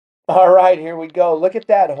All right, here we go. Look at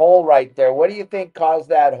that hole right there. What do you think caused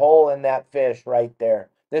that hole in that fish right there?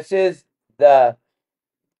 This is the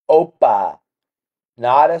Opah.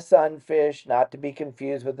 Not a sunfish, not to be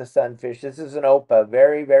confused with the sunfish. This is an opah,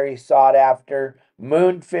 very, very sought after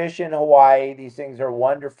moonfish in Hawaii. These things are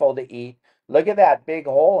wonderful to eat. Look at that big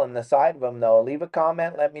hole in the side of them, though. Leave a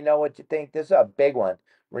comment. Let me know what you think. This is a big one.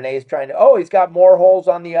 Renee's trying to. Oh, he's got more holes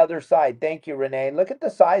on the other side. Thank you, Renee. Look at the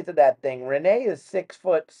size of that thing. Renee is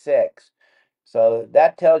 6'6". So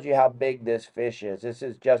that tells you how big this fish is. This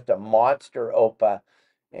is just a monster opah.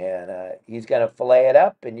 And he's going to fillet it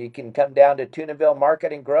up, and you can come down to Tunaville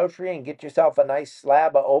Market and Grocery and get yourself a nice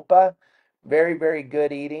slab of opah. Very, very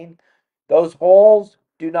good eating. Those holes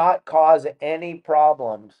do not cause any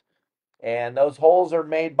problems. And those holes are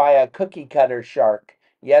made by a cookie cutter shark.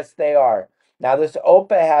 Yes, they are. Now, this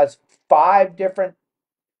opah has 5 different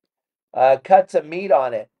cuts of meat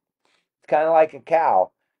on it. It's kind of like a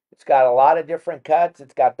cow. It's got a lot of different cuts.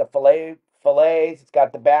 It's got the fillets, it's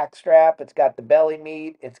got the back strap, it's got the belly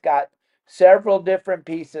meat, it's got several different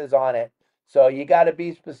pieces on it. So you got to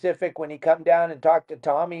be specific when you come down and talk to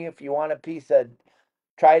Tommy. If you want a piece of,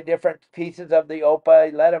 try different pieces of the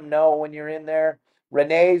opah, let him know when you're in there.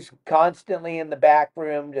 Renee's constantly in the back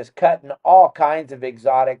room just cutting all kinds of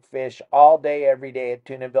exotic fish all day, every day at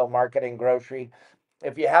Tunaville Market and Grocery.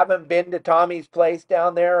 If you haven't been to Tommy's place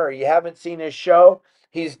down there or you haven't seen his show,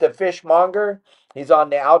 he's the fishmonger. He's on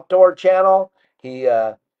the Outdoor Channel. He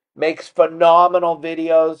makes phenomenal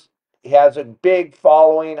videos. He has a big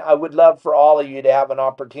following. I would love for all of you to have an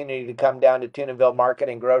opportunity to come down to Tunaville Market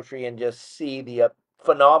and Grocery and just see the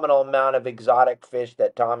phenomenal amount of exotic fish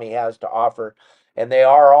that Tommy has to offer. And they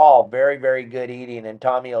are all very, very good eating. And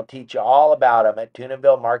Tommy will teach you all about them at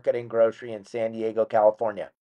Tunaville Market and Grocery in San Diego, California.